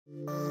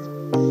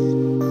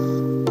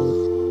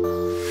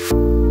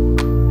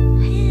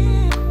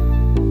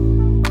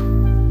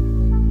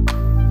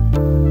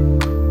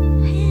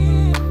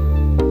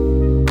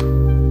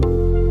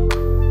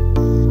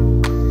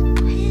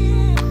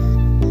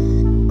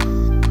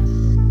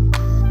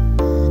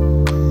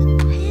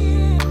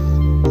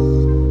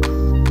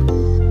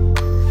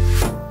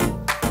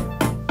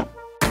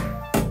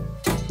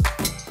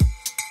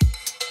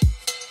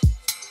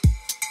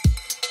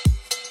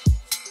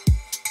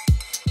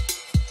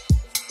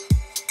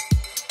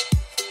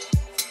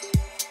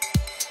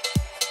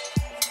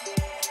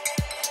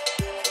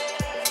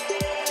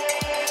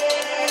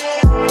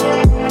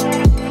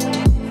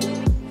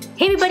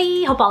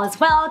Hope all is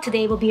well.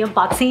 Today we'll be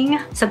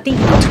unboxing something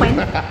evil twin.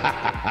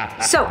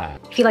 So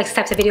if you like these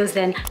types of videos,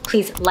 then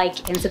please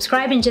like and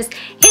subscribe and just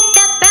hit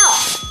that bell.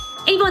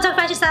 And if you want to talk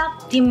about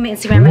yourself, DM me on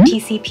Instagram at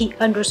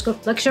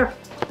TCP_lecture.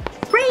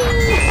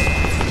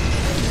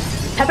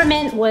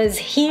 Peppermint was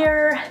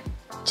here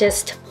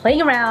just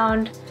playing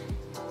around.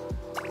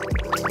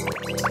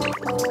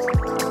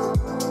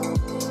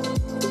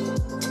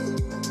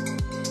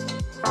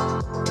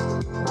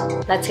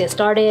 Let's get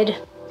started.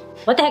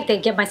 What the heck did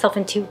I get myself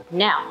into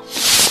now?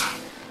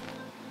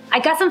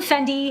 I got some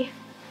Fendi.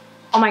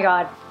 Oh my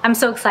god, I'm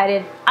so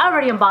excited. I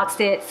already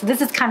unboxed it, so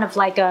this is kind of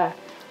like a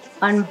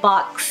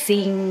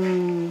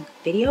unboxing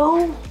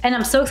video. And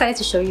I'm so excited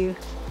to show you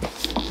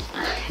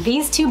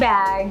these two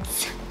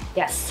bags.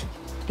 Yes,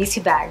 these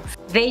two bags.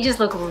 They just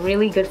look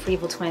really good for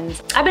evil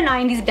twins. I've been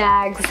eyeing these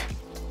bags.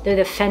 They're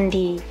the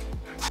Fendigraphy.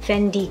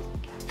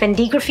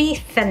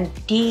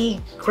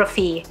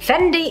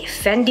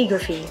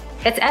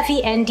 It's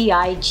Fendigraphy.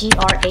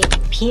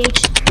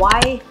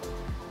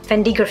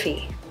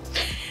 Fendigraphy.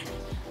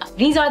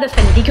 These are the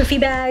Fendigraphy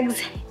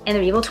bags and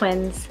they're evil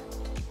twins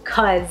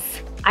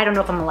because I don't know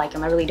if I'm gonna like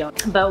them, I really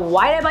don't. But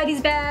why did I buy these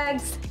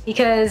bags?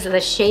 Because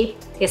the shape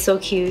is so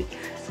cute.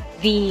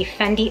 The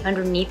Fendi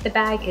underneath the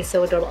bag is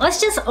so adorable. Let's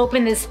just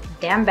open this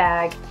damn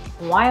bag.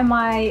 Why am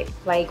I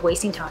like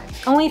wasting time?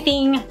 Only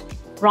thing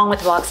wrong with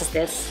the box is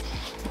this.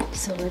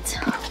 So let's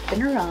open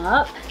her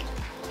up.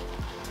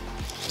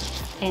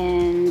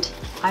 And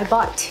I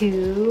bought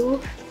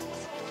two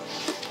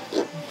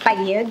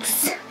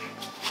bags.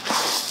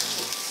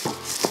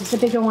 This is the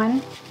bigger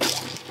one.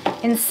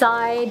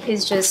 Inside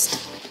is just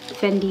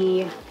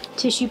Fendi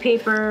tissue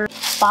paper.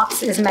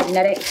 Box is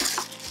magnetic.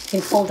 You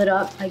can fold it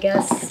up, I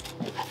guess.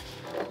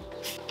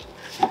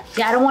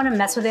 Yeah, I don't want to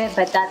mess with it,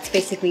 but that's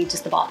basically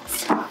just the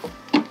box.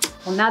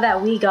 Well, now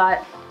that we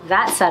got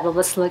that settled,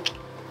 let's look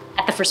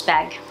at the first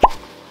bag.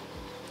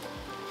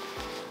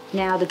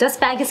 Now, the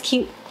dust bag is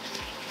cute.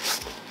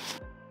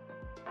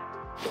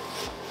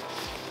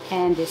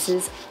 And this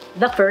is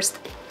the first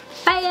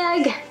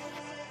bag.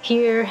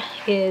 Here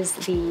is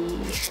the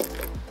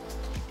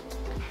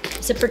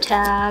zipper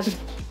tab.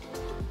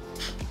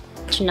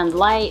 Turn on the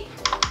light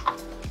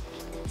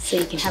so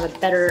you can have a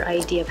better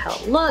idea of how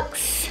it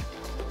looks.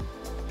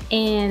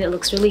 And it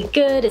looks really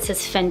good. It says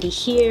Fendi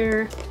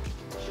here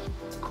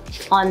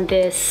on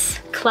this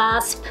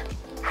clasp.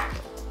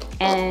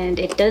 And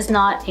it does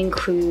not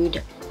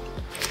include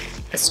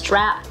a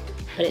strap,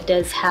 but it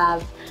does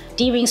have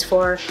D-rings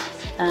for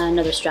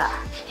another strap.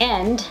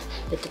 And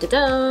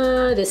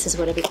this is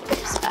what everything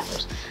is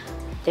backwards.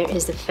 There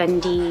is the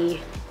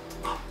Fendi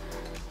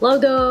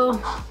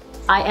logo.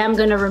 I am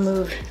gonna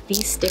remove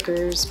these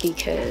stickers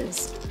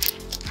because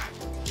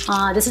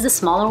this is the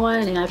smaller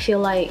one, and I feel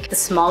like the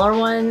smaller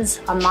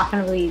ones, I'm not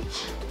gonna really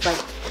like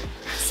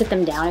sit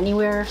them down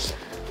anywhere.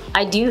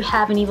 I do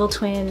have an evil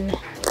twin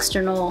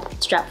external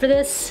strap for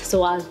this,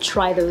 so I'll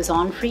try those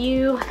on for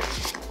you.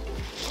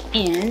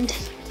 And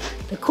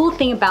the cool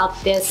thing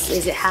about this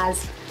is it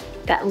has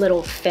that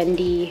little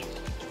Fendi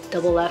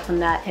double F on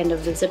that end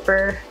of the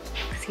zipper.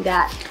 See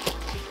that?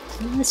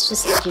 Let's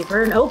just give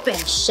her an open,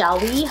 shall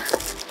we?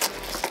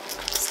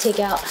 Let's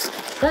take out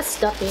the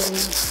stuffing.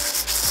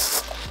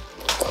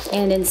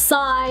 And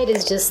inside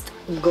is just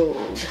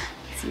gold.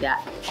 See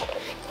that?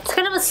 It's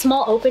kind of a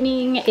small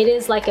opening. It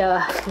is like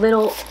a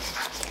little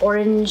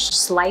orange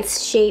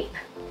slice shape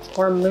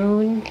or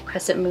moon,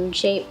 crescent moon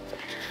shape.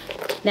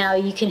 Now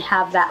you can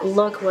have that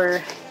look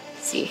where,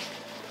 let's see,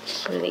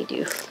 what do they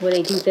do? Where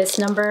they do this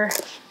number,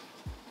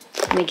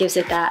 and it gives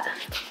it that,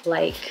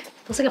 like,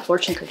 looks like a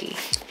fortune cookie.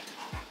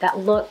 That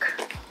look,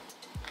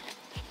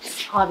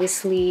 it's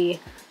obviously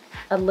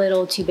a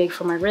little too big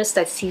for my wrist.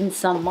 I've seen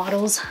some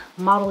models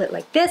model it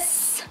like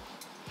this,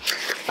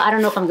 but I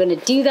don't know if I'm gonna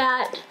do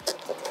that.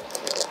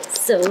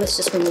 So let's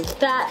just remove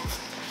that.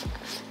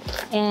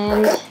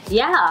 And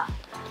yeah,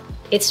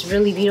 it's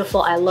really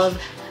beautiful. I love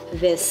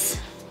this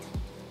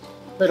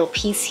little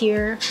piece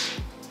here.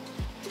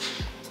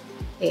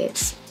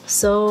 It's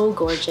so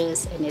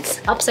gorgeous, and it's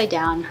upside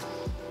down.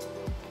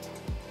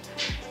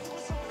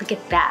 Look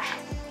at that.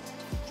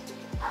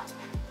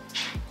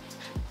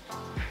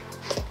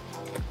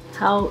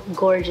 How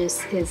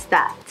gorgeous is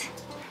that?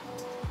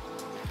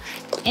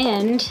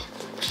 And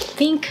I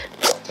think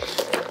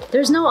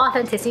There's no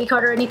authenticity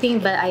card or anything,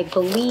 but I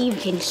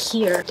believe in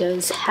here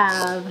does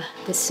have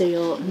the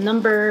serial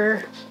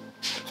number,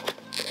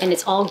 and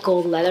it's all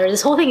gold leather.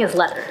 This whole thing is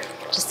leather,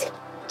 just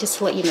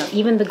to let you know.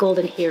 Even the gold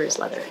in here is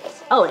leather.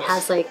 Oh, it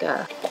has like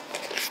a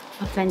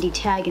Fendi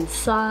tag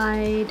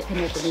inside. I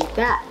never knew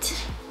that.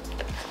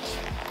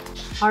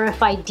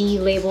 RFID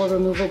label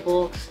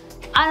removable.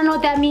 I don't know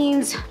what that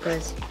means, but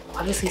it's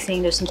obviously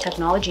saying there's some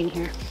technology in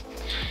here.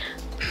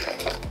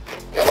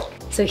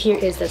 So here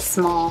is the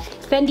small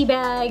Fendi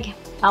bag.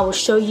 I will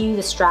show you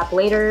the strap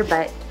later,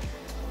 but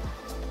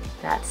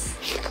that's,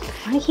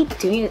 why do I keep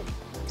doing it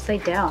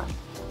upside down?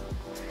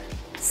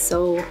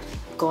 So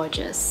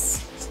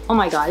gorgeous. Oh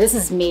my God, this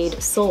is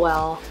made so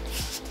well.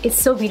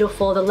 It's so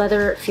beautiful. The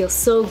leather feels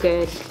so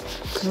good.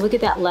 And look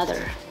at that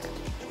leather.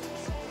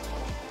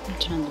 I'll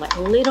turn the light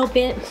a little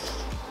bit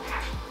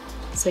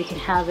so you can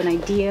have an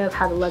idea of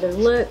how the leather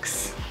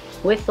looks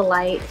with the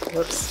light.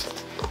 Whoops,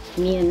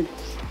 me and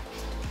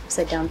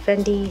upside down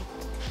Fendi.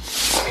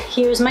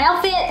 Here's my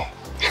outfit.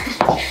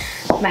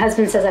 My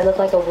husband says I look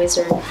like a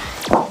wizard,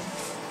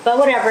 but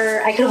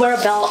whatever. I could wear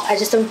a belt. I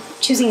just am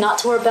choosing not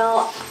to wear a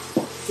belt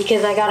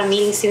because I got a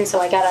meeting soon, so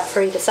I gotta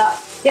hurry this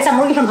up. Yes, I'm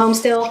working from home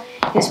still.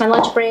 It's my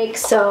lunch break,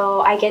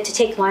 so I get to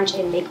take lunch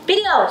and make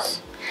videos.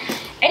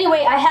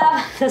 Anyway, I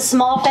have the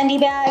small Fendi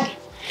bag,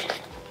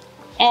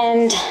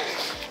 and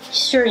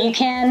sure, you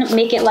can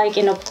make it like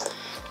in a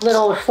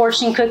little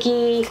fortune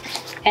cookie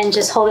and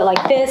just hold it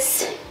like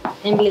this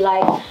and be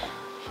like,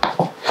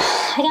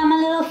 I got my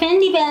little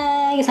Fendi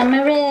bag, it's on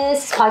my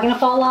wrist. It's probably gonna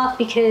fall off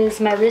because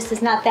my wrist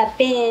is not that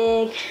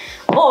big.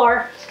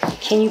 Or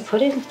can you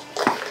put it,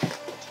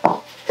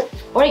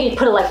 or you can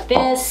put it like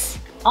this.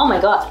 Oh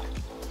my God,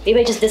 maybe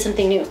I just did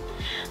something new.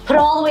 Put it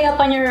all the way up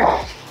on your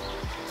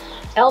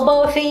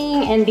elbow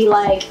thing and be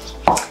like,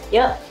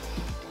 yep,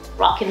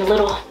 rocking the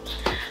little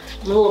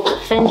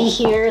Fendi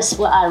here is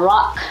what I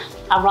rock.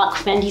 I rock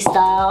Fendi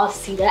style,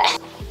 see that?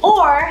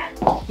 Or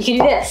you can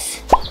do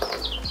this.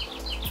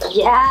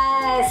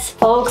 Yes,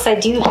 folks, I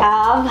do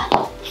have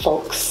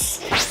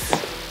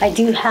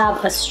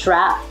a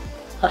strap,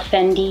 a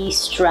Fendi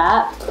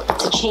strap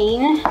to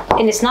chain,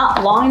 and it's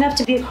not long enough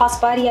to be a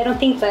crossbody, I don't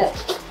think, but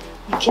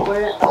you can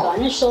wear it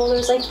on your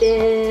shoulders like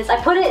this. I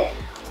put it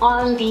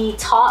on the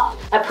top,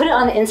 I put it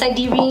on the inside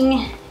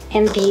D-ring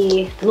and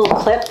the little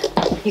clip.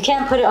 You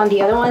can't put it on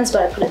the other ones,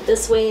 but I put it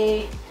this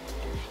way.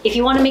 If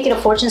you want to make it a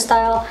fortune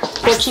style,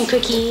 fortune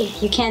cookie,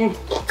 you can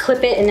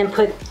clip it and then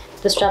put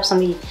the straps on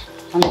the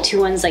two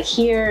ones like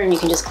here, and you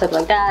can just clip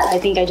like that. I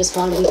think I just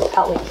want to leave it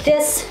out like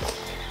this.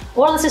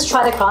 Or let's just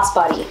try the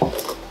crossbody.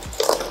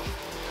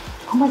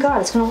 Oh my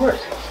God, it's gonna work.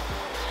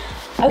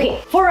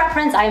 Okay, for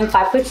reference, I am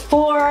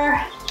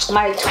 5'4".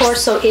 My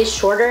torso is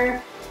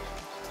shorter,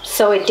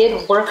 so it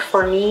did work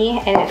for me,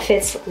 and it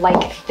fits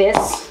like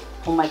this.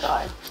 Oh my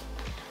God.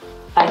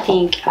 I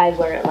think I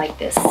wear it like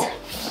this.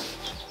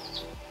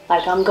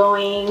 Like I'm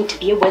going to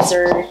be a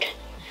wizard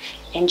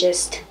and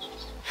just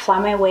fly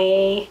my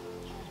way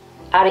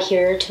out of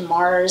here to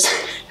Mars.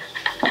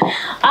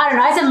 I don't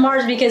know, I said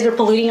Mars because we're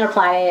polluting our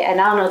planet and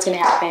I don't know what's gonna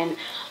happen.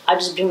 I'll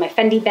just bring my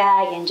Fendi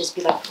bag and just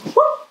be like,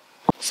 whoop.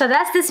 So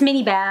that's this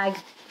mini bag.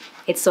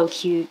 It's so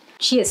cute.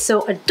 She is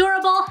so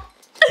adorable.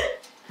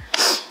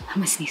 I'm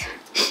gonna sneeze.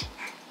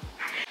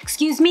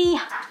 Excuse me.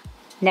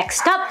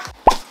 Next up,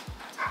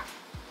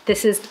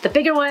 this is the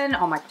bigger one.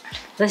 Oh my God.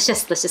 Let's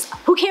just,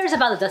 who cares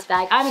about the dust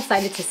bag? I'm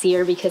excited to see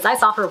her because I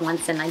saw her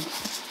once and I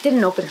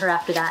didn't open her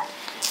after that.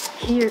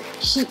 Here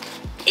she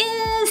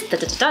is. Dun,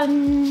 dun,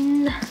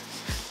 dun, dun.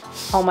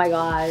 Oh my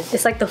God.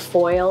 It's like the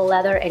foil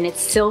leather and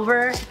it's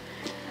silver.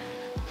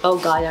 Oh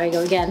God, there I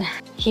go again.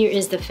 Here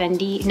is the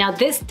Fendi. Now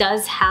this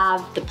does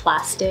have the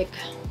plastic.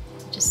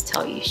 Just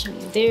show you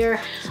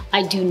there.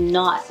 I do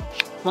not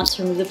want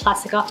to remove the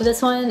plastic off of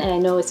this one, and I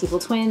know it's Evil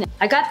Twin.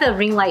 I got the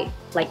ring light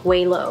like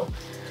way low,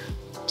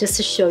 just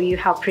to show you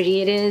how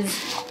pretty it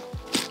is.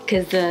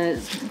 Because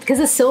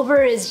the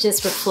silver is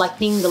just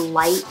reflecting the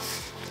light.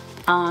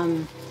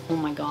 Oh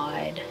my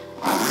God.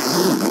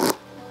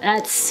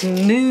 That's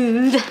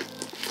smooth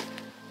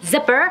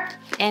zipper,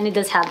 and it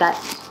does have that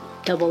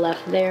double F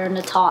there on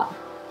the top.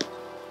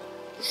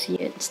 See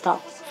it?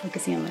 Stop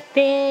focusing on my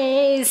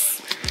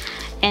face.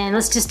 And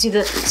let's just do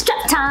the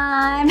strap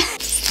time.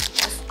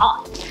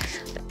 Oh,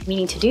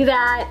 meaning to do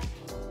that.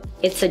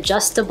 It's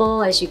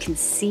adjustable, as you can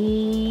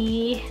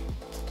see.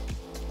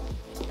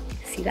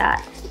 See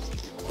that?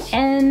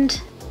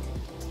 And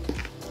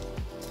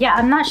yeah,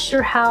 I'm not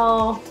sure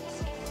how.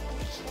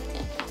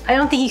 I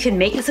don't think you could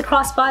make this a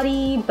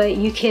crossbody, but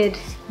you could.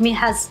 I mean, it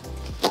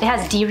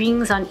has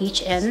D-rings on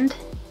each end,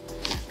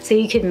 so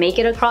you could make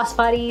it a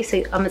crossbody.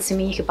 So I'm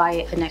assuming you could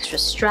buy an extra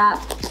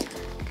strap.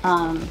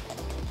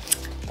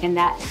 And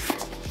that,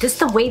 just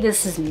the way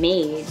this is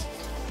made,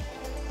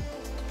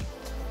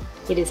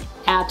 it is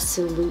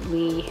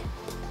absolutely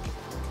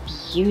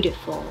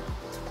beautiful.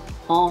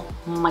 Oh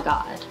my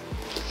God.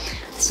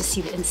 Let's just see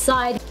the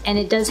inside. And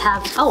it does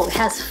have, oh, it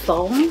has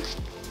foam.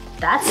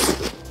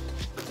 That's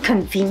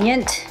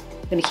convenient.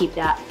 I'm gonna keep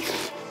that.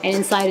 And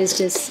inside is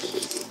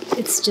just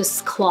It's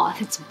just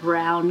cloth, it's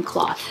brown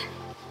cloth.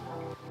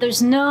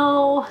 There's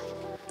no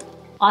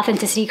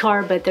authenticity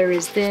card, but there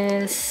is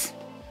this.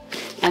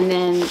 And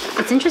then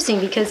it's interesting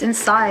because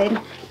inside,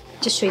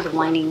 just show you the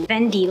lining.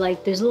 Fendi,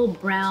 like there's little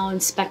brown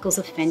speckles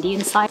of Fendi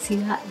inside. See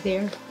that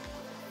there?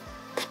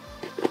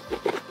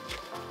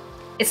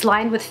 It's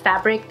lined with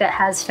fabric that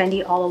has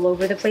Fendi all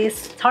over the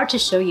place. It's hard to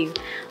show you,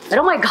 but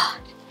oh my God.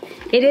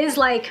 It is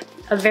like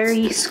a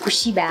very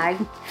squishy bag.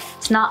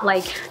 It's not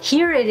like,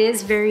 here it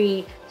is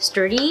very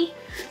sturdy.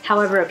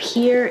 However, up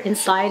here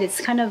inside, it's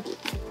kind of,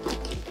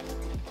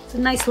 it's a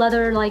nice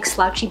leather, like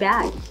slouchy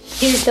bag.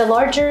 Here's the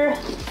larger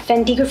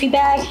Fendigraphy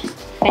bag.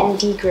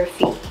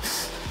 Fendigraphy.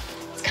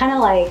 It's kind of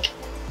like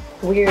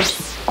weird.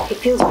 It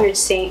feels weird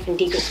saying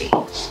Fendigraphy.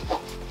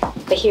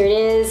 But here it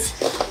is.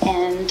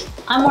 And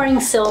I'm wearing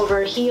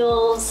silver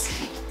heels.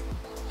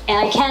 And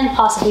I can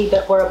possibly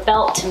wear a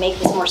belt to make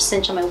this more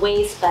cinch on my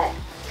waist, but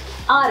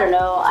I don't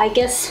know. I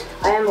guess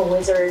I am a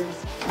wizard.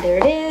 There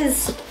it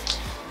is.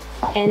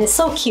 And it's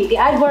so cute.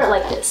 I'd wear it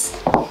like this.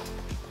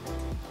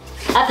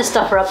 I have to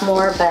stuff her up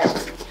more,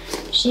 but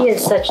she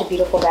is such a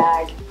beautiful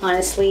bag.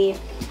 Honestly, you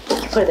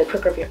can put it at the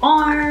crook of your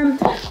arm,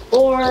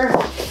 or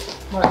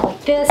more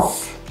like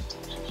this,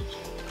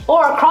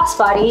 or a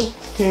crossbody.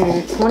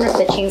 I wonder if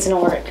the chain's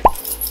gonna work.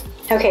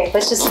 Okay,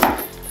 let's just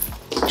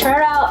try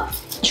it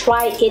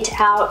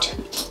out.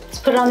 Let's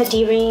put it on the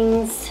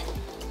D-rings.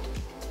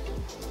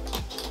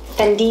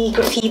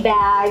 Fendigraphy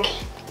bag.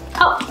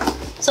 Oh,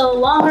 so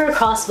longer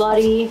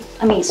crossbody.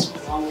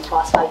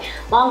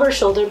 Longer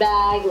shoulder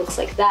bag. Looks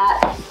like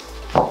that.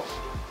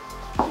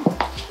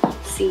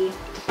 See,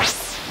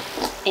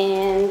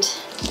 and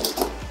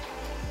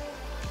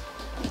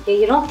yeah,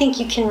 you don't think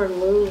you can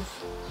remove.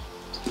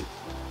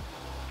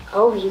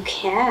 Oh, you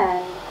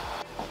can.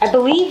 I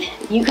believe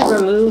you can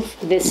remove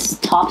this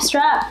top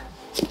strap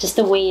just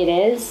the way it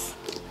is.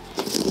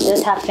 It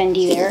does have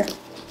Fendi there.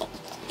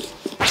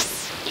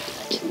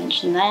 To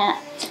mention that,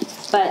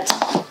 but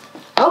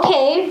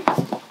okay,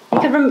 you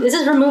could. This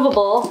is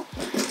removable,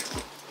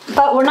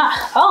 but we're not.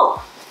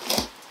 Oh,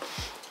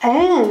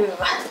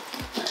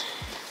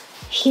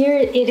 here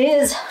it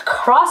is,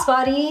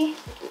 crossbody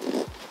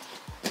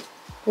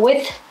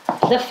with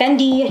the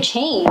Fendi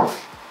chain,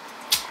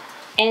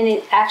 and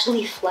it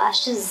actually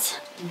flashes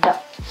the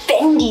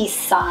Fendi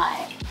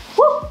side.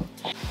 Woo!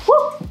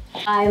 Woo!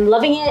 I'm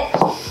loving it.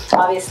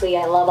 Obviously,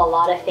 I love a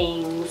lot of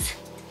things.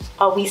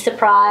 Are we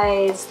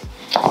surprised?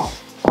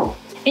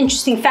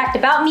 Interesting fact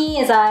about me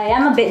is I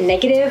am a bit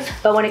negative,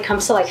 but when it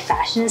comes to like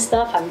fashion and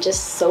stuff, I'm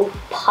just so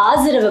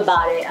positive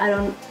about it. I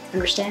don't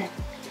understand.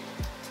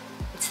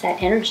 It's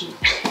that energy.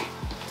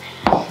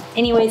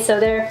 Anyway, so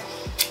there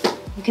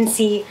you can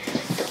see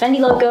the Fendi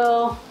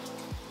logo,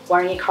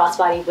 wearing a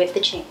crossbody with the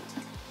chain.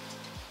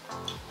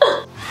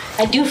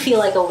 I do feel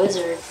like a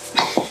wizard.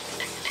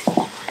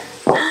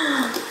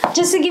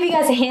 Just to give you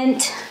guys a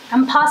hint,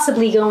 I'm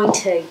possibly going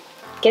to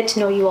get to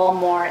know you all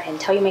more and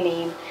tell you my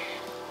name.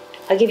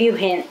 I'll give you a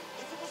hint.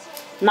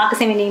 I'm not gonna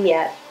say my name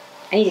yet.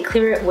 I need to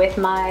clear it with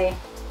my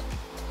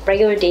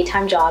regular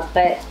daytime job,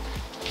 but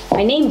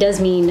my name does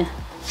mean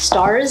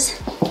stars.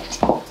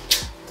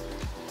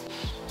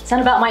 It's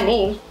not about my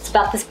name, it's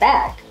about this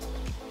bag.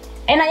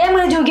 And I am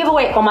gonna do a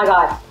giveaway. Oh my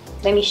God,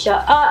 let me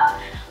shut up.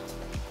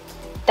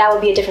 That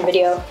would be a different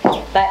video,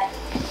 but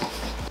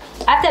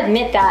I have to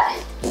admit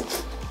that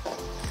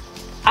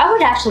I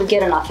would actually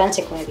get an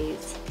authentic one of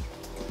these.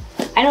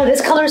 I know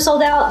this color is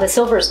sold out, the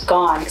silver is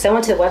gone, because I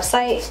went to the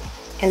website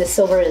and the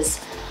silver is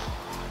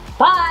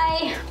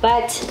bye,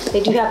 but they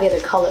do have the other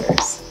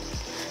colors.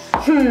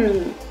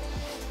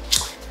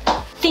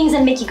 Things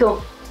that make you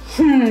go,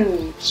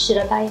 should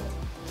I buy it?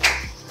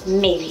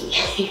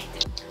 Maybe.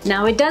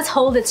 Now it does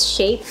hold its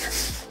shape,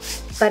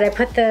 but I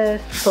put the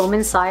foam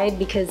inside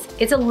because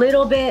it's a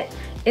little bit,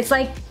 it's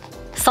like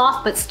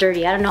soft but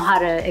sturdy. I don't know how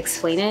to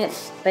explain it,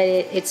 but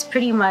it's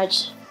pretty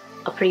much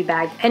a pretty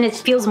bag, and it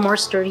feels more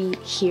sturdy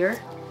here.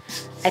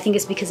 I think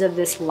it's because of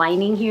this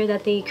lining here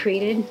that they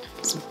created,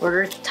 this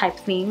border type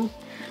thing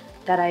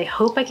that I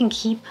hope I can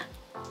keep.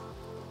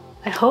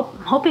 I'm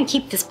hoping to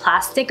keep this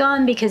plastic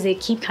on because they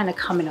keep kind of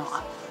coming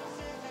off.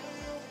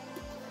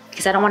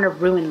 Because I don't want to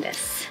ruin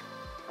this.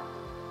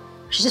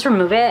 I should just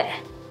remove it.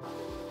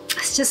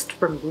 Let's just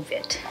remove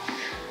it.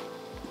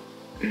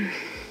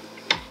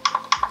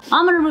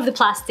 I'm gonna remove the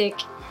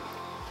plastic.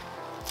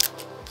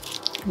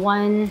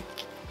 1,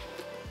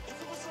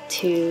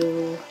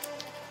 2,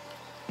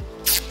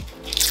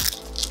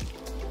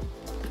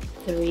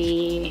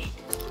 3.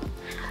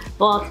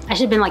 Well, I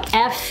should have been like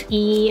F,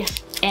 E,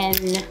 N,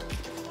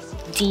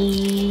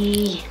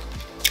 D,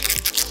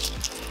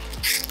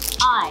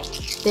 I.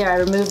 There, I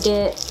removed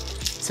it.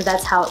 So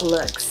that's how it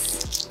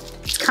looks.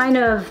 It's kind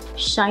of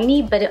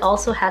shiny, but it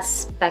also has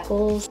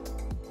speckles.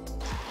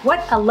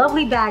 What a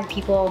lovely bag,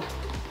 people.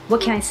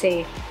 What can I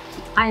say?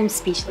 I am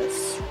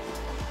speechless.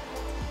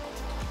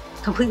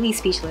 Completely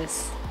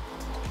speechless.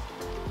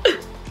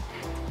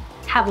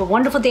 Have a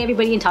wonderful day,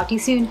 everybody, and talk to you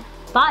soon.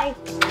 Bye.